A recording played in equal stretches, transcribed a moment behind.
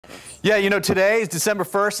Yeah, you know, today is December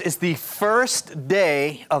 1st. It's the first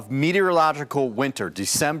day of meteorological winter.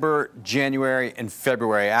 December, January, and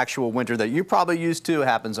February. Actual winter that you're probably used to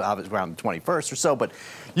happens around the 21st or so. But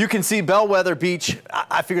you can see Bellwether Beach.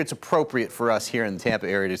 I figure it's appropriate for us here in the Tampa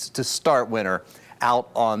area to start winter out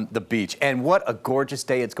on the beach. And what a gorgeous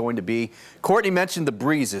day it's going to be. Courtney mentioned the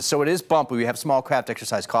breezes, so it is bumpy. We have small craft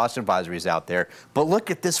exercise caution advisories out there. But look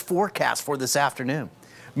at this forecast for this afternoon.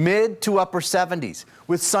 Mid to upper 70s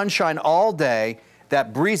with sunshine all day.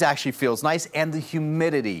 That breeze actually feels nice, and the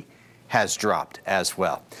humidity has dropped as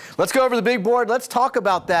well. Let's go over the big board. Let's talk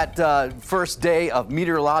about that first day of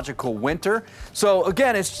meteorological winter. So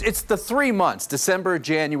again, it's the 3 months, December,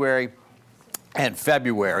 January, and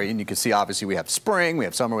February, and you can see obviously we have spring, we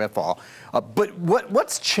have summer, we have fall. But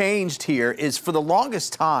what's changed here is for the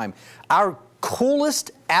longest time, our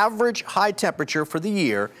coolest average high temperature for the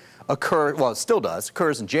year it still does,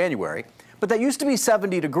 occurs in January, but that used to be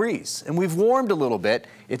 70 degrees, and we've warmed a little bit.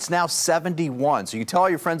 It's now 71. So you tell all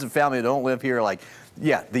your friends and family that don't live here, like,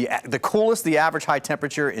 yeah, the coolest the average high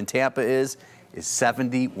temperature in Tampa is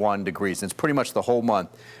 71 degrees. And it's pretty much the whole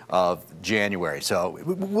month of January. So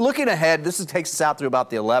looking ahead, this takes us out through about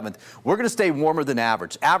the 11th. We're going to stay warmer than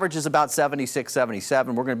average. Average is about 76,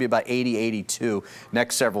 77. We're going to be about 80, 82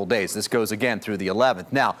 next several days. This goes again through the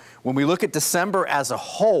 11th. Now, when we look at December as a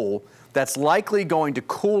whole, that's likely going to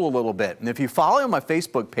cool a little bit. And if you follow on my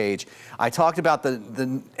Facebook page, I talked about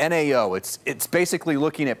the NAO. It's basically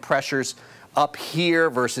looking at pressures up here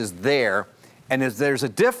versus there. And if there's a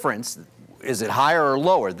difference, is it higher or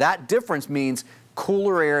lower? That difference means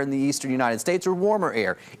cooler air in the eastern United States or warmer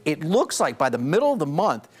air. It looks like by the middle of the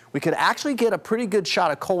month, we could actually get a pretty good shot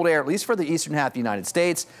of cold air, at least for the eastern half of the United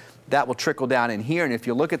States. That will trickle down in here. And if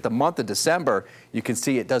you look at the month of December, you can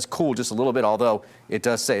see it does cool just a little bit, although it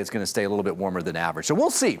does say it's going to stay a little bit warmer than average. So we'll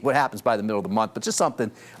see what happens by the middle of the month, but just something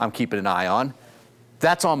I'm keeping an eye on.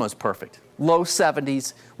 That's almost perfect. Low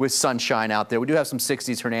 70s with sunshine out there. We do have some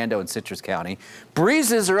 60s, Hernando and Citrus County.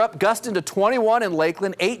 Breezes are up, gusting to 21 in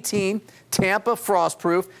Lakeland, 18, Tampa,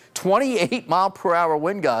 frostproof, 28 mile-per-hour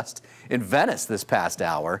wind gust in Venice this past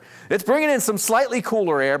hour. It's bringing in some slightly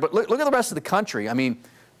cooler air, but look at the rest of the country. I mean,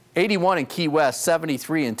 81 in Key West,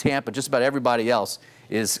 73 in Tampa. Just about everybody else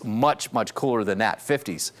is much, much cooler than that,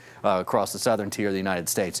 50s across the southern tier of the United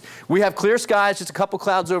States. We have clear skies, just a couple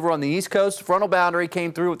clouds over on the East Coast. Frontal boundary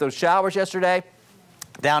came through with those showers yesterday.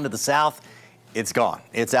 Down to the south, it's gone.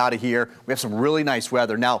 It's out of here. We have some really nice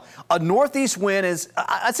weather. Now, a northeast wind is,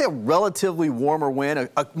 I'd say, a relatively warmer wind.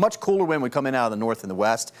 A much cooler wind would come in out of the north and the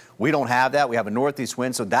west. We don't have that. We have a northeast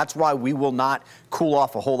wind, so that's why we will not cool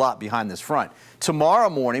off a whole lot behind this front.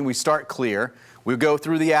 Tomorrow morning, we start clear. We'll go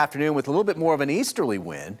through the afternoon with a little bit more of an easterly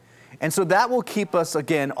wind. And so that will keep us,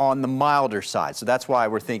 again, on the milder side. So that's why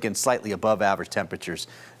we're thinking slightly above average temperatures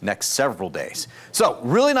next several days. So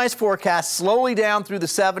really nice forecast, slowly down through the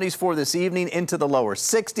 70s for this evening into the lower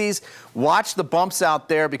 60s. Watch the bumps out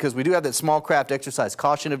there because we do have that small craft exercise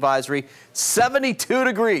caution advisory. 72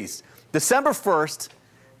 degrees. December 1st,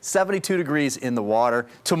 72 degrees in the water.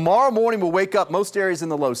 Tomorrow morning we'll wake up most areas in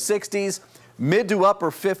the low 60s. Mid to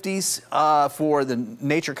upper 50s for the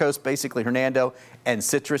Nature Coast, basically Hernando and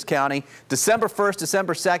Citrus County. December 1st,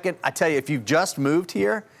 December 2nd, I tell you, if you've just moved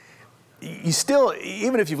here, you still,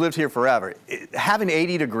 even if you've lived here forever, having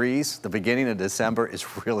 80 degrees the beginning of December is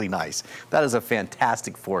really nice. That is a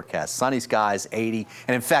fantastic forecast. Sunny skies, 80.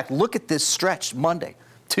 And in fact, look at this stretch, Monday,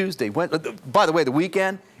 Tuesday, Wednesday. By the way, the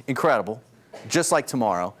weekend, incredible, just like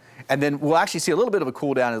tomorrow. And then we'll actually see a little bit of a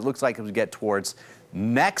cool down. It looks like as we get towards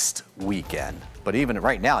next weekend. But even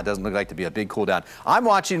right now, it doesn't look like to be a big cool down. I'm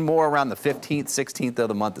watching more around the 15th, 16th of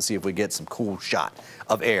the month to see if we get some cool shot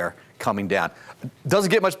of air coming down. Doesn't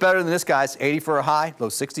get much better than this, guys. 80 for a high, low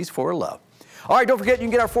 60s for a low. All right, don't forget you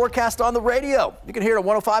can get our forecast on the radio. You can hear it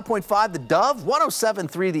on 105.5 The Dove,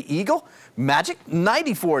 107.3 The Eagle, Magic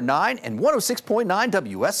 94.9, and 106.9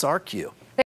 WSRQ.